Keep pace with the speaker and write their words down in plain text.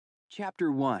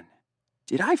Chapter 1.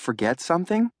 Did I forget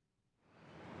something?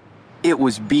 It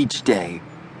was beach day.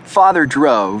 Father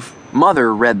drove,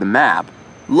 Mother read the map,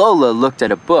 Lola looked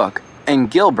at a book,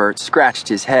 and Gilbert scratched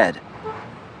his head.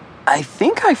 "I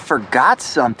think I forgot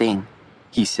something,"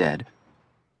 he said.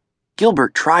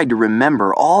 Gilbert tried to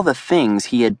remember all the things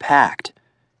he had packed.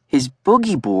 His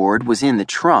boogie board was in the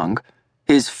trunk,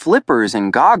 his flippers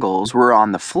and goggles were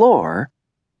on the floor.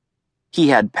 He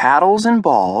had paddles and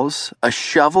balls, a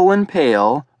shovel and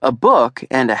pail, a book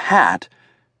and a hat,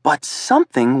 but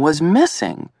something was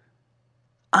missing.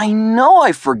 "I know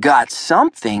I forgot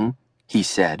something," he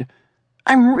said.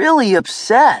 "I'm really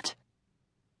upset."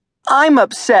 "I'm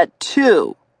upset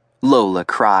too," Lola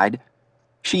cried.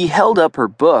 She held up her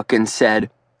book and said,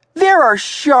 "There are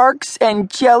sharks and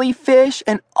jellyfish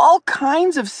and all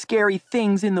kinds of scary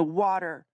things in the water."